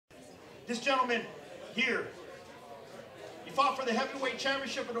This gentleman here, he fought for the heavyweight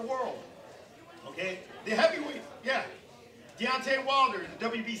championship of the world. Okay? The heavyweight, yeah. Deontay Wilder, the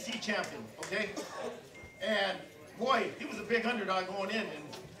WBC champion, okay? And boy, he was a big underdog going in,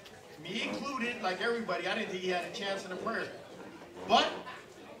 and me included, like everybody, I didn't think he had a chance in the prayers. But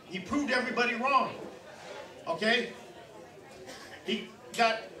he proved everybody wrong, okay? He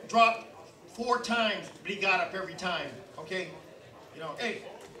got dropped 4 times, but he got up every time, okay? You know, hey,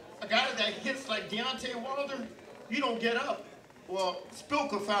 a guy that hits like Deontay Wilder, you don't get up. Well,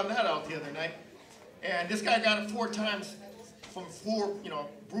 Spilka found that out the other night. And this guy got it 4 times from 4, you know,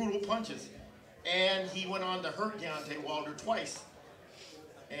 brutal punches. And he went on to hurt Deontay Wilder twice.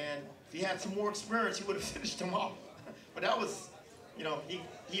 And if he had some more experience, he would have finished him off. But that was, you know,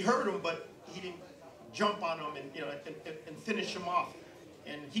 he hurt him, but he didn't jump on him and, you know, and finish him off.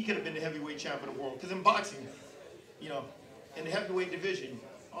 And he could have been the heavyweight champion of the world. Because in boxing, you know, in the heavyweight division,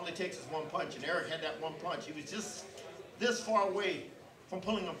 all it takes is 1 punch. And Eric had that 1 punch. He was just this far away from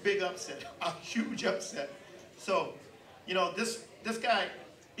pulling a big upset, a huge upset. So, you know, this guy,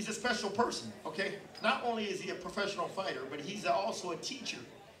 he's a special person, okay? Not only is he a professional fighter, but he's also a teacher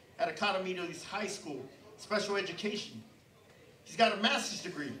at Economides High School, special education. He's got a master's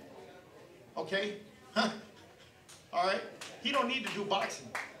degree, okay? All right? He don't need to do boxing,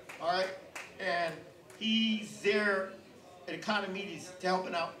 all right? And he's there at Economides to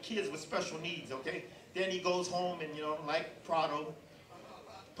helping out kids with special needs, okay? Then he goes home and, you know, like Prado,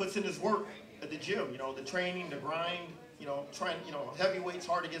 puts in his work at the gym, you know, the training, the grind, you know, trying, you know, heavyweight's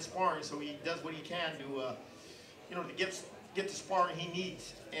hard to get sparring, so he does what he can to, you know, to get the sparring he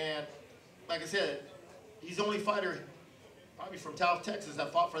needs. And like I said, he's the only fighter, probably from South Texas,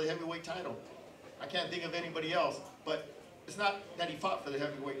 that fought for the heavyweight title. I can't think of anybody else, but it's not that he fought for the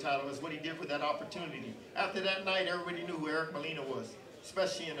heavyweight title, it's what he did with that opportunity. After that night, everybody knew who Eric Molina was,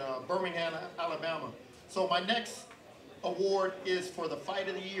 especially in Birmingham, Alabama. So my next award is for the Fight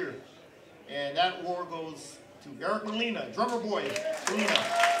of the Year, and that award goes to Eric Molina, drummer boy Molina.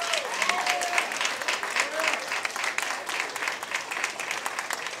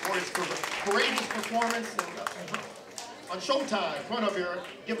 For his courageous performance and, on Showtime. Come on up here,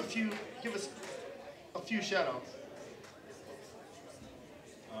 give us a few shout outs.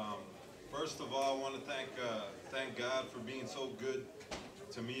 First of all, I want to thank God for being so good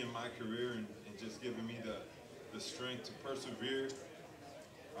to me in my career and just giving me the strength to persevere.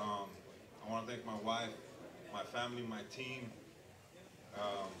 I want to thank my wife, my family, my team.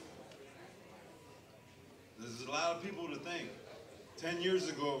 There's a lot of people to thank. 10 years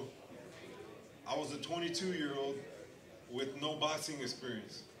ago, I was a 22-year-old with no boxing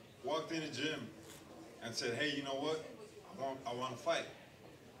experience. Walked in a gym and said, hey, you know what? I want to fight.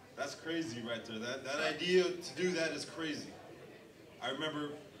 That's crazy right there. That idea to do that is crazy. I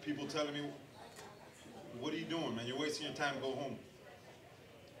remember people telling me, what are you doing, man? You're wasting your time, go home.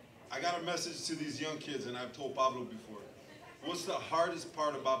 I got a message to these young kids, and I've told Pablo before. What's the hardest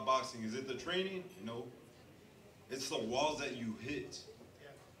part about boxing? Is it the training? No. It's the walls that you hit.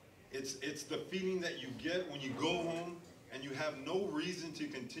 It's the feeling that you get when you go home and you have no reason to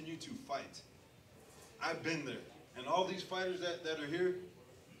continue to fight. I've been there. And all these fighters that are here,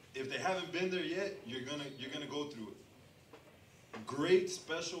 if they haven't been there yet, you're gonna go through it. Great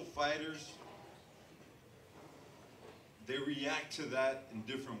special fighters, they react to that in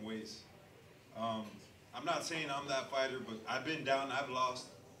different ways. I'm not saying I'm that fighter, but I've been down, I've lost.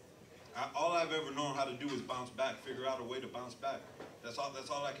 All I've ever known how to do is bounce back, figure out a way to bounce back. That's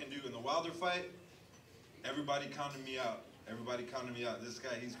all I can do. In the Wilder fight, everybody counted me out. Everybody counted me out. This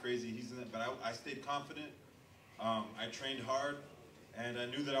guy, he's crazy, he's in it. But I stayed confident. I trained hard, and I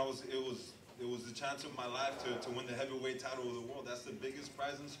knew that it was the chance of my life to win the heavyweight title of the world. That's the biggest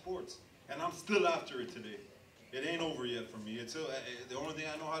prize in sports, and I'm still after it today. It ain't over yet for me. It's the only thing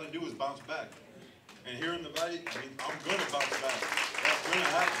I know how to do is bounce back. And here in the Valley, I mean, I'm gonna bounce back. That's gonna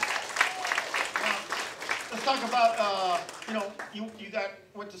happen. Let's talk about, you know, you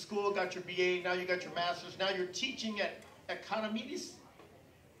went to school, got your BA, now you got your master's, now you're teaching at Economides?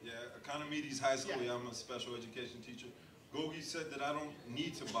 Yeah, Economides High School, yeah. I'm a special education teacher. Gogi said that I don't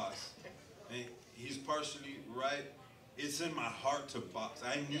need to box. And he's partially right. It's in my heart to box.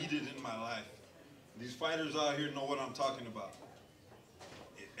 I need it in my life. These fighters out here know what I'm talking about.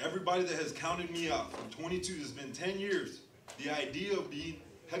 Everybody that has counted me out from 22, it's been 10 years, the idea of being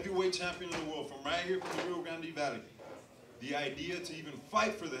heavyweight champion of the world from right here from the Rio Grande Valley, the idea to even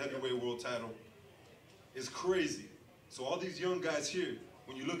fight for the heavyweight world title is crazy. So all these young guys here,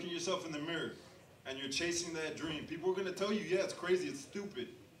 when you look at yourself in the mirror and you're chasing that dream, people are going to tell you, yeah, it's crazy, it's stupid.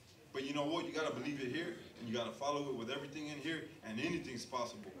 But you know what? You got to believe it here, and you got to follow it with everything in here, and anything's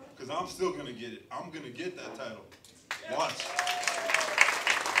possible. Because I'm still going to get it. I'm going to get that title. Watch.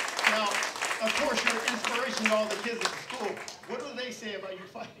 Now, of course, you're an inspiration to all the kids at the school. What do they say about you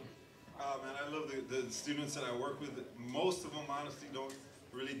fighting? Man, I love the students that I work with. Most of them, honestly, don't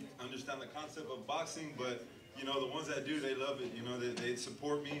really understand the concept of boxing, but, you know, the ones that do, they love it. You know, they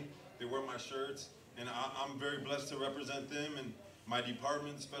support me. They wear my shirts, and I'm very blessed to represent them and my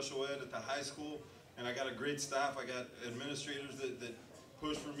department, special ed at the high school, and I got a great staff. I got administrators that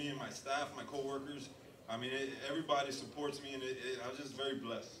push for me, and my staff, my coworkers. I mean, everybody supports me, and I'm just very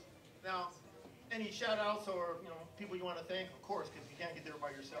blessed. Now, any shout outs or, you know, people you want to thank? Of course, because you can't get there by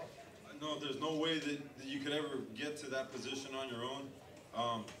yourself. No, there's no way that you could ever get to that position on your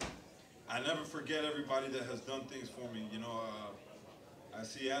own. I never forget everybody that has done things for me. You know, I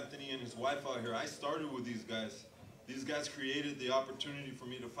see Anthony and his wife out here. I started with these guys. These guys created the opportunity for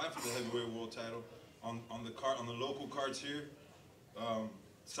me to fight for the heavyweight world title on the local cards here.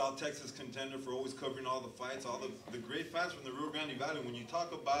 SouthTexasContender for always covering all the fights, all the great fights from the Rio Grande Valley. When you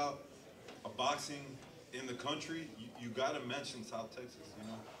talk about a boxing in the country, you got to mention South Texas. You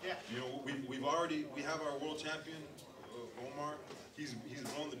know. Yeah. You know, we have our world champion, Omar. He's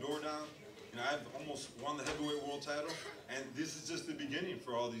blown the door down. You know, I've almost won the heavyweight world title, and this is just the beginning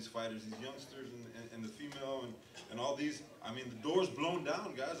for all these fighters, these youngsters, and the female, and all these. I mean, the door's blown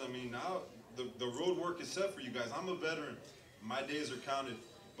down, guys. I mean, now the road work is set for you guys. I'm a veteran. My days are counted.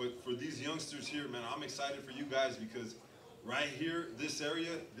 But for these youngsters here, man, I'm excited for you guys because right here, this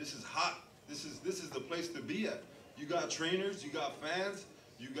area, this is hot. This is the place to be at. You got trainers, you got fans,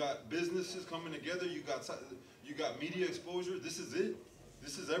 you got businesses coming together, you got media exposure. This is it.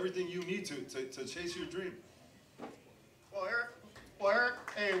 This is everything you need to chase your dream. Well, Eric,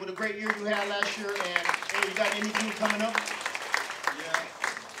 hey, what a great year you had last year, and hey, you got anything coming up?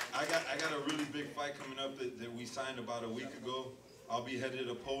 Yeah, I got a really big fight coming up that we signed about a week ago. I'll be headed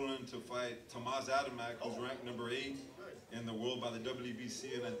to Poland to fight Tomasz Adamek, who's ranked number 8 in the world by the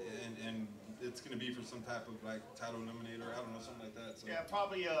WBC, and it's going to be for some type of like title eliminator. I don't know, something like that. So. Yeah,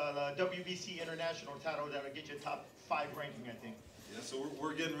 probably the WBC international title that'll get you a top 5 ranking, I think. Yeah, so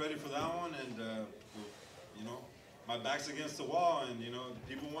we're getting ready for that one, and you know, my back's against the wall, and you know,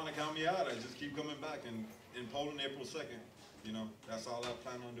 people want to count me out. I just keep coming back, and in Poland, April 2nd, you know, that's all I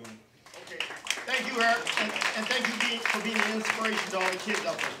plan on doing. Okay, thank you, Eric, and thank you for being an inspiration to all the kids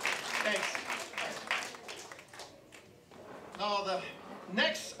out there. Thanks. Now the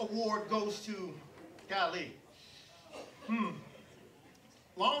next award goes to, golly,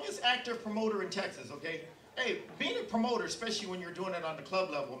 longest active promoter in Texas. Okay. Hey, being a promoter, especially when you're doing it on the club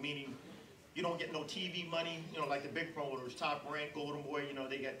level, meaning you don't get no TV money, you know, like the big promoters, Top Rank, Golden Boy, you know,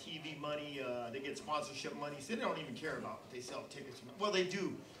 they got TV money, they get sponsorship money, so they don't even care about it. They sell tickets. Well, they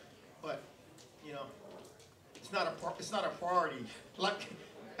do, but, you know, it's not a priority. Like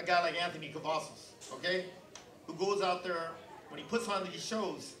a guy like Anthony Cavazos, okay, who goes out there, when he puts on these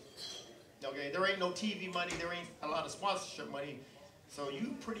shows, okay, there ain't no TV money, there ain't a lot of sponsorship money, so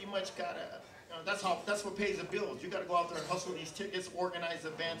you pretty much gotta, that's what pays the bills. You got to go out there and hustle these tickets, organize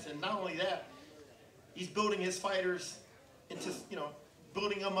events, and not only that, he's building his fighters into, you know,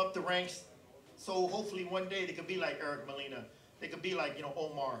 building them up the ranks. So hopefully one day they could be like Eric Molina. They could be like, you know,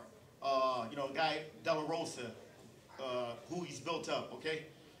 Omar, you know, Guy De La Rosa, who he's built up. Okay,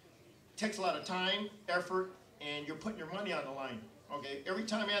 takes a lot of time, effort, and you're putting your money on the line. Okay, every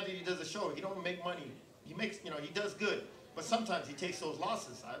time Anthony does a show, he don't make money. He makes, you know, he does good. But sometimes he takes those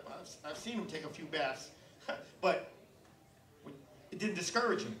losses. I've seen him take a few baths, but it didn't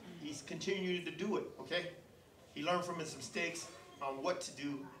discourage him. He's continued to do it, okay? He learned from his mistakes on what to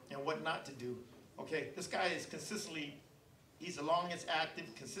do and what not to do, okay? This guy is consistently, he's the longest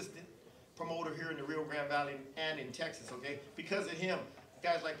active, consistent promoter here in the Rio Grande Valley and in Texas, okay? Because of him,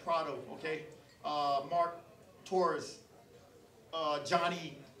 guys like Prado, okay? Mark Torres,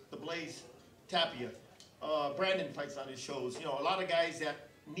 Johnny the Blaze Tapia, Brandon fights on his shows. You know, a lot of guys that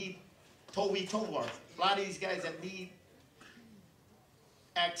need Toby Tovar. A lot of these guys that need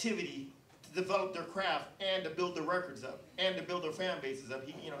activity to develop their craft and to build their records up and to build their fan bases up.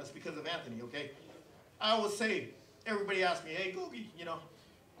 You know, it's because of Anthony. Okay. I always say, everybody asks me, "Hey, Gogi, you know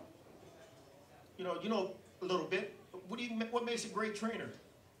a little bit. What makes a great trainer?"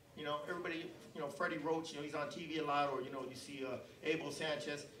 You know, everybody. You know, Freddie Roach. You know, he's on TV a lot, or you know, you see Abel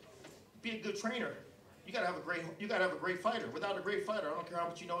Sanchez. Be a good trainer. You gotta have a great fighter. Without a great fighter, I don't care how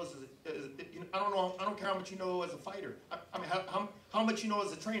much you know I don't care how much you know as a fighter. I mean, how much you know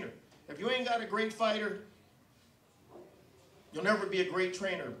as a trainer. If you ain't got a great fighter, you'll never be a great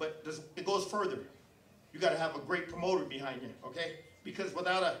trainer. But it goes further. You gotta have a great promoter behind you, okay? Because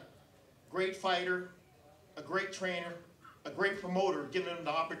without great fighter, a great trainer, a great promoter, giving him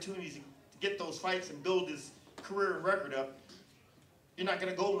the opportunities to get those fights and build his career and record up, you're not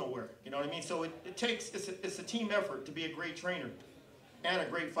going to go nowhere. You know what I mean? So it's a team effort to be a great trainer and a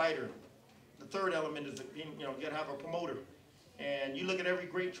great fighter. The third element is that being, you got to have a promoter. And you look at every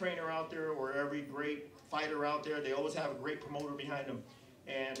great trainer out there or every great fighter out there, they always have a great promoter behind them.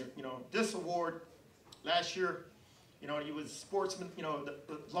 And, this award last year, he was sportsman,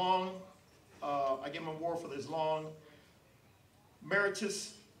 the long, I give him an award for this long,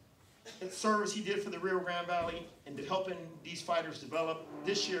 meritorious service he did for the Rio Grande Valley and helping these fighters develop.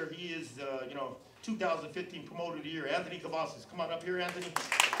 This year, he is, 2015 Promoter of the Year, Anthony Cavazos. Come on up here, Anthony.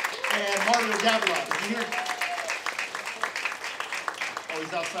 And Mario Gavilat. Is he here? Oh,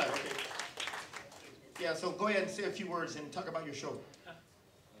 he's outside. Okay. Yeah, so go ahead and say a few words and talk about your show.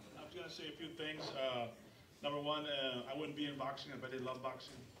 I was going to say a few things. Number one, I wouldn't be in boxing if I didn't love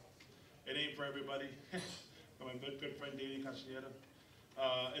boxing. It ain't for everybody. My good friend, Danny Castellano.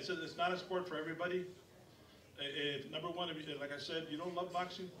 It's not a sport for everybody. Number one, like I said, you don't love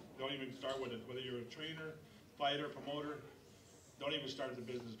boxing, don't even start with it. Whether you're a trainer, fighter, promoter, don't even start the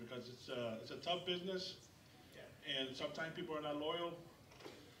business because it's a tough business, and sometimes people are not loyal.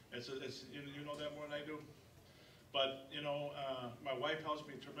 You know that more than I do. But my wife helps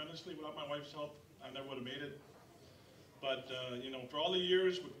me tremendously. Without my wife's help, I never would have made it. But for all the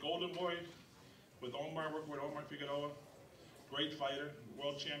years with Golden Boy, with Omar, working with Omar Figueroa, great fighter,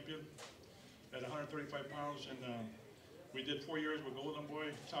 world champion at 135 pounds, and we did 4 years with Golden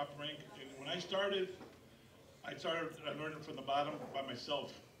Boy, top rank. And when I started learning from the bottom by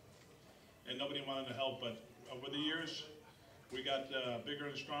myself, and nobody wanted to help. But over the years, we got bigger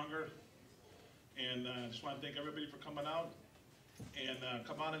and stronger. And I just want to thank everybody for coming out and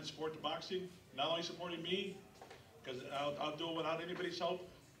come out and support the boxing. Not only supporting me, because I'll do it without anybody's help,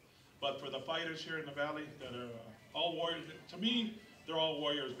 but for the fighters here in the Valley that are all warriors. To me, they're all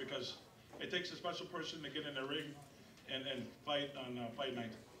warriors because it takes a special person to get in the ring and fight on fight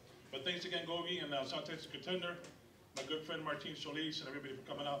night. But thanks again, Gogi, and South Texas Contender, my good friend Martin Solis, and everybody for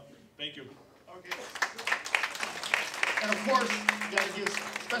coming out. Thank you. Okay. And of course, you got to give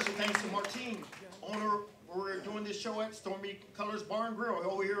special thanks to Martin, owner where we're doing this show at, Stormy Colors Bar and Grill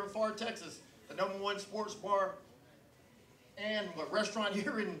over here in Far, Texas, the #1 sports bar and restaurant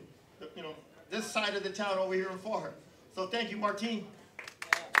here in this side of the town over here in Far. So thank you, Martin.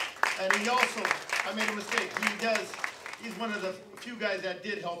 And he also, I made a mistake. He's one of the few guys that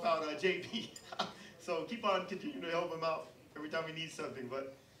did help out JP. So keep on continuing to help him out every time he needs something.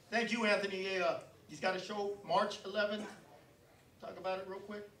 But thank you, Anthony. He's got a show March 11th. Talk about it real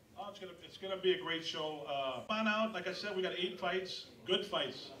quick. Oh, it's gonna be a great show. Come on out. Like I said, we got 8 fights, good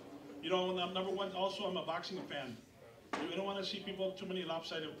fights. Number one, also I'm a boxing fan. We don't want to see people too many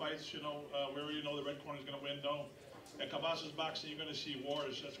lopsided fights. Where the red corner is gonna win. No. At Cavazos Boxing, you're gonna see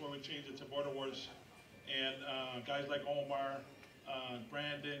wars. That's where we changed it to border wars. And guys like Omar,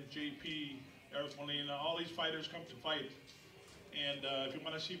 Grande, JP, Eric Molina, all these fighters come to fight. And if you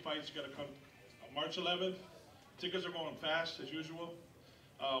want to see fights, you got to come March 11th. Tickets are going fast as usual.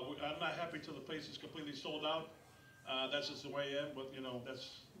 I'm not happy till the place is completely sold out. That's just the way I am. But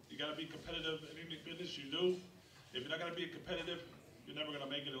you got to be competitive in any business you do. If you're not going to be competitive, you're never going to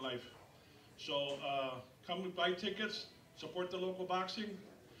make it in life. So come buy tickets, support the local boxing.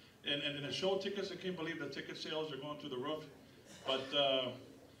 And the show tickets, I can't believe the ticket sales are going through the roof. But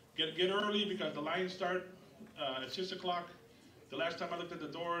get early because the lines start at 6 o'clock. The last time I looked at the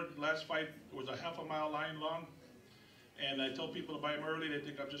door, the last fight was a half-a-mile line long. And I tell people to buy them early. They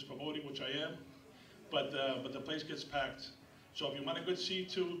think I'm just promoting, which I am. But the place gets packed. So if you want a good seat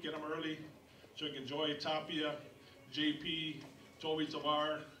too, get them early so you can enjoy Tapia, JP, Toby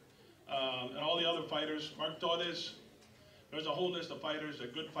Zavar, and all the other fighters. Mark Torres. There's a whole list of fighters, they're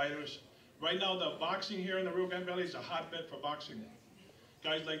good fighters. Right now, the boxing here in the Rio Grande Valley is a hotbed for boxing.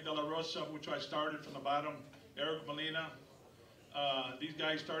 Guys like De La Rosa, which I started from the bottom, Eric Molina, these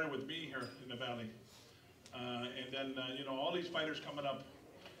guys started with me here in the Valley. And then, all these fighters coming up.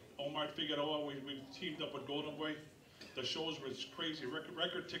 Omar Figueroa, we teamed up with Golden Boy. The shows were crazy,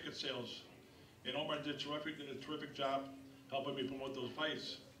 record ticket sales. And Omar did a terrific job helping me promote those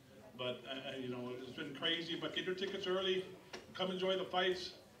fights. But, it's been crazy, but get your tickets early, come enjoy the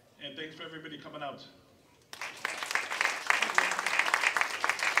fights, and thanks for everybody coming out.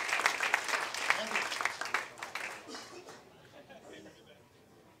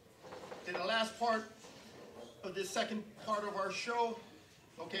 In the last part of this second part of our show,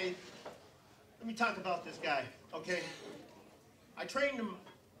 okay, let me talk about this guy, okay? I trained him,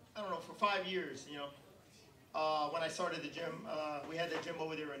 I don't know, for 5 years, when I started the gym. We had that gym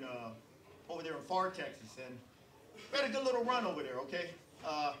over there in over there in Far Texas, and we had a good little run over there, okay?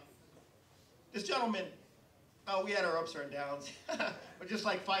 This gentleman, we had our ups and downs, but just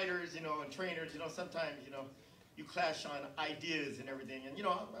like fighters, you know, and trainers, you know, sometimes, you know, you clash on ideas and everything, and, you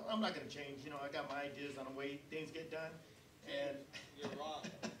know, I'm not going to change, you know, I got my ideas on the way things get done, and You're wrong.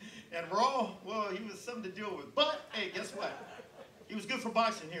 and Raw, well, he was something to deal with, but, hey, guess what? He was good for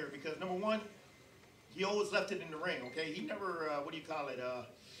boxing here, because, number one, he always left it in the ring, okay? He never, what do you call it,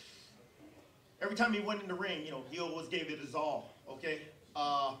 every time he went in the ring, you know, he always gave it his all, okay?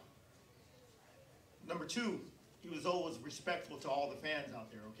 Number two, he was always respectful to all the fans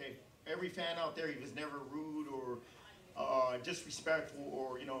out there, okay? Every fan out there, he was never rude or disrespectful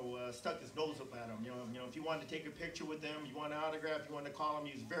or, you know, stuck his nose up at him. You know, if you wanted to take a picture with them, you wanted an autograph, you wanted to call him,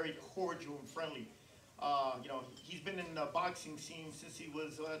 he was very cordial and friendly. You know, he's been in the boxing scene since he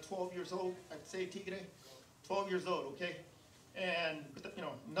was 12 years old, I'd say, Tigre. 12 years old, okay? And, you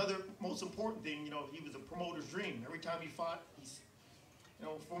know, another most important thing, you know, he was a promoter's dream. Every time he fought, you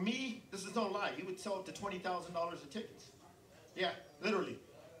know, for me, this is no lie, he would sell up to $20,000 of tickets. Yeah, literally.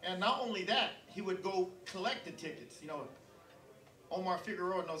 And not only that, he would go collect the tickets. You know, Omar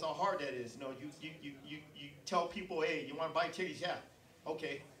Figueroa knows how hard that is. You know, you tell people, hey, you want to buy tickets? Yeah.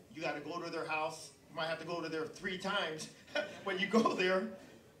 Okay. You got to go to their house. You might have to go to there 3 times. When you go there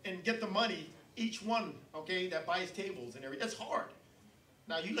and get the money, each one, okay, that buys tables and everything. That's hard.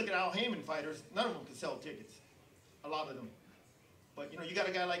 Now, you look at Al Heyman fighters, none of them can sell tickets. A lot of them. But, you know, you got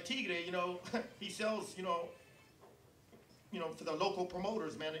a guy like Tigre, you know, he sells, you know, for the local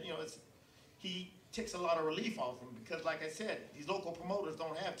promoters, man, you know, he takes a lot of relief off them because, like I said, these local promoters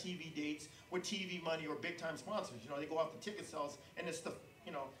don't have TV dates with TV money or big-time sponsors. You know, they go off the ticket sales, and it's the,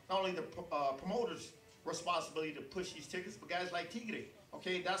 you know, not only the promoters' responsibility to push these tickets, but guys like Tigre,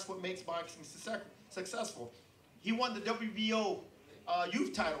 okay, that's what makes boxing successful. He won the WBO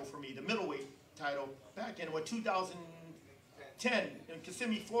youth title for me, the middleweight title, back in 2010 in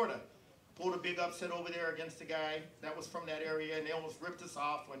Kissimmee, Florida. Pulled a big upset over there against the guy that was from that area, and they almost ripped us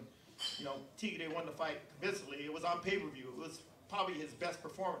off when, you know, Tigre won the fight convincingly. It was on pay-per-view. It was probably his best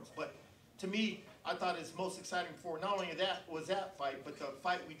performance. But to me, I thought his most exciting performance, not only that was that fight, but the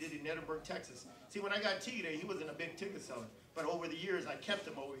fight we did in Edinburgh, Texas. See, when I got Tigre, he wasn't a big ticket seller. But over the years, I kept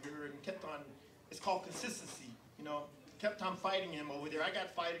him over here and kept on, it's called consistency, you know, kept on fighting him over there. I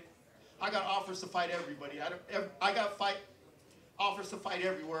got offers to fight everybody. I got offers to fight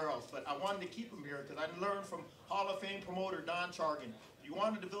everywhere else, but I wanted to keep him here because I learned from Hall of Fame promoter Don Chargan. If you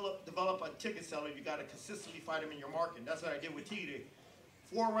want to develop a ticket seller, you got to consistently fight him in your market. That's what I did with Tigre.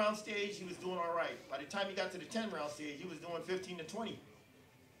 4-round stage, he was doing all right. By the time he got to the 10-round stage, he was doing 15 to 20.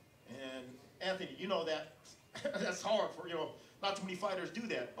 And Anthony, you know that that's hard for, you know, not too many fighters do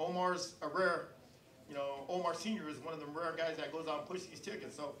that. Omar's a rare, you know, Omar Sr. is one of the rare guys that goes out and pushes these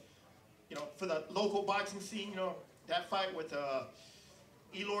tickets. So, you know, for the local boxing scene, you know, that fight with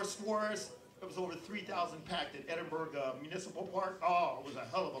Elor Suarez, it was over 3,000 packed at Edinburgh Municipal Park. Oh, it was a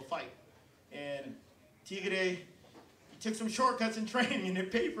hell of a fight. And Tigre, he took some shortcuts in training and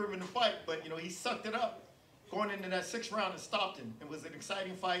it paid for him in the fight, but, you know, he sucked it up going into that 6th round and stopped him. It was an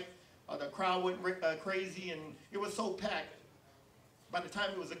exciting fight. The crowd went crazy, and it was so packed. By the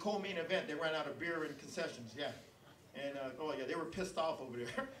time it was a co-main event, they ran out of beer and concessions, yeah. And, oh, yeah, they were pissed off over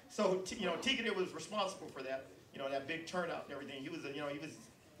there. So, you know, Tigre was responsible for that. You know, that big turnout and everything. He was, you know,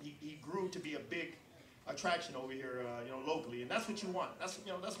 he grew to be a big attraction over here, you know, locally, and that's what you want. That's,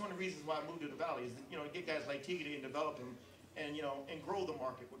 you know, that's one of the reasons why I moved to the Valley is, you know, get guys like Tigre and develop him, and, you know, and grow the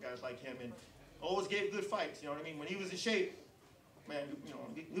market with guys like him, and always gave good fights. You know what I mean? When he was in shape, man, you know,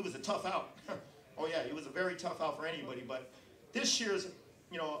 he was a tough out. Oh yeah, he was a very tough out for anybody. But this year's,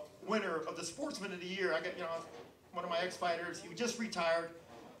 you know, winner of the Sportsman of the Year, I got, you know, one of my ex-fighters. He just retired.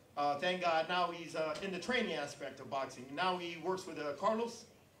 Thank God, now he's in the training aspect of boxing. Now he works with Carlos.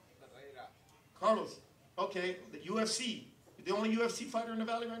 Carlos, okay, the UFC. The only UFC fighter in the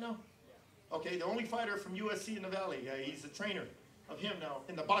Valley right now? Okay, the only fighter from UFC in the Valley. He's a trainer of him now,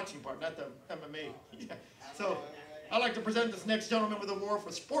 in the boxing part, not the MMA. Yeah. So, I'd like to present this next gentleman with the award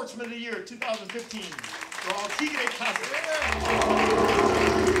for Sportsman of the Year 2015. For all Tigre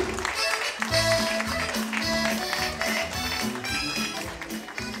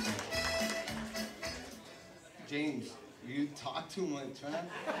James, you talk too much, man.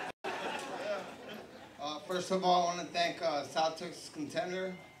 First of all, I want to thank South Texas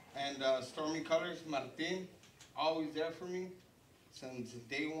Contender and Stormy Colors, Martin, always there for me since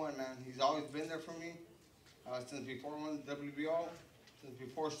day one, man. He's always been there for me since before I won the WBO, since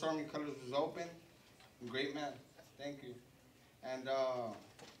before Stormy Colors was open. Great man, thank you. And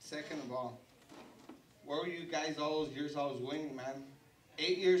second of all, where were you guys all those years I was winning, man?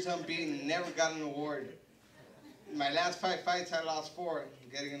 8 years unbeaten, never got an award. In my last 5 fights, I lost 4,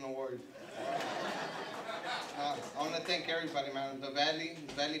 getting an award. I want to thank everybody, man. The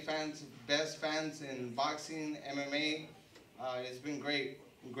Valley fans, best fans in boxing, MMA. It's been great.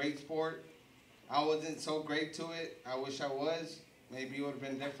 Great sport. I wasn't so great to it. I wish I was. Maybe it would have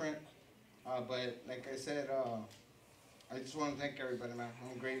been different. But like I said, I just want to thank everybody, man.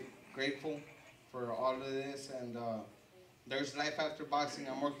 I'm grateful for all of this. And there's life after boxing.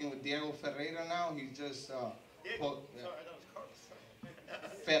 I'm working with Diego Ferreira now. He's just...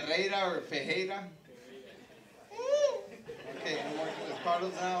 Ferreira or Ferreira? Okay, I'm working with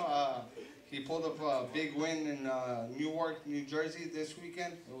Carlos now. He pulled up a big win in Newark, New Jersey this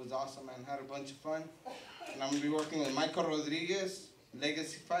weekend. It was awesome, man. Had a bunch of fun. And I'm going to be working with Michael Rodriguez,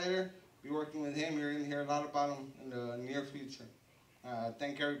 legacy fighter. Be working with him. You're going to hear a lot about him in the near future.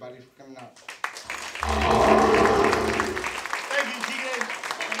 Thank everybody for coming out. Thank you, TJ.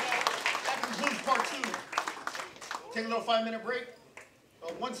 That concludes part 2. Take a little 5-minute break.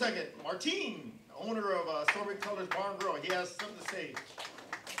 1 second. Martin, owner of Stormy Colors Bar and Grill. He has something to say.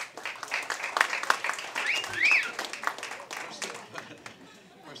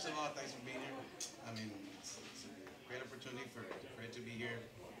 First of all, thanks for being here. I mean, it's a great opportunity for it to be here.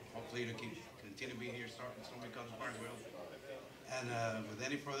 Hopefully to continue being here, starting Stormy Colors Bar and Grill. And with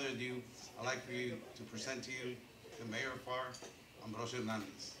any further ado, I'd like for you to present to you the Mayor of FAR, Ambrosio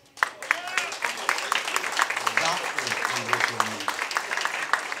Hernandez. Dr. Ambrosio Hernandez.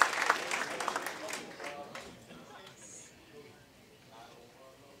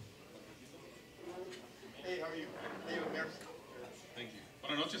 Hey, how are you? Hey, Mayor. Thank you.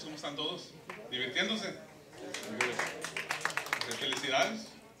 Buenas noches, ¿cómo están todos? ¿Divirtiéndose? Felicidades.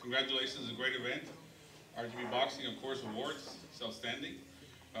 Congratulations, a great event. RGB Boxing, of course, awards. It's outstanding.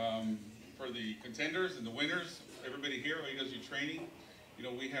 For the contenders and the winners, everybody here, all you guys do training, you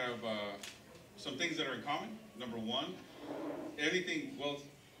know, we have some things that are in common. Number one, anything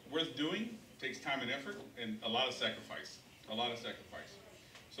worth doing takes time and effort and a lot of sacrifice. A lot of sacrifice.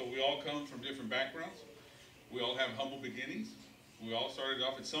 So we all come from different backgrounds. We all have humble beginnings. We all started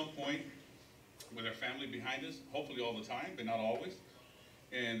off at some point with our family behind us, hopefully all the time, but not always.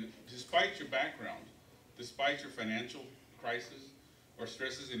 And despite your background, despite your financial crisis or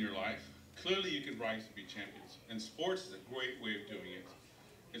stresses in your life, clearly you can rise to be champions. And sports is a great way of doing it.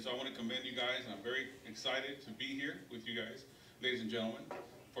 And so I want to commend you guys, and I'm very excited to be here with you guys, ladies and gentlemen,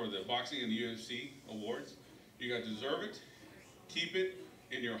 for the Boxing and the UFC awards. You guys deserve it. Keep it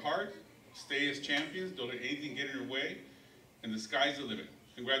in your heart. Stay as champions. Don't let anything get in your way. And the sky's the limit.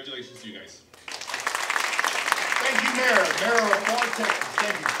 Congratulations to you guys. Thank you, Mayor. Mayor of FAR, Texas.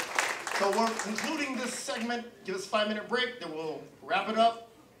 Thank you. So we're concluding this segment. Give us a 5-minute break. Then we'll wrap it up.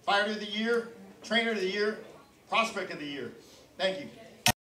 Fighter of the Year, Trainer of the Year, Prospect of the Year. Thank you.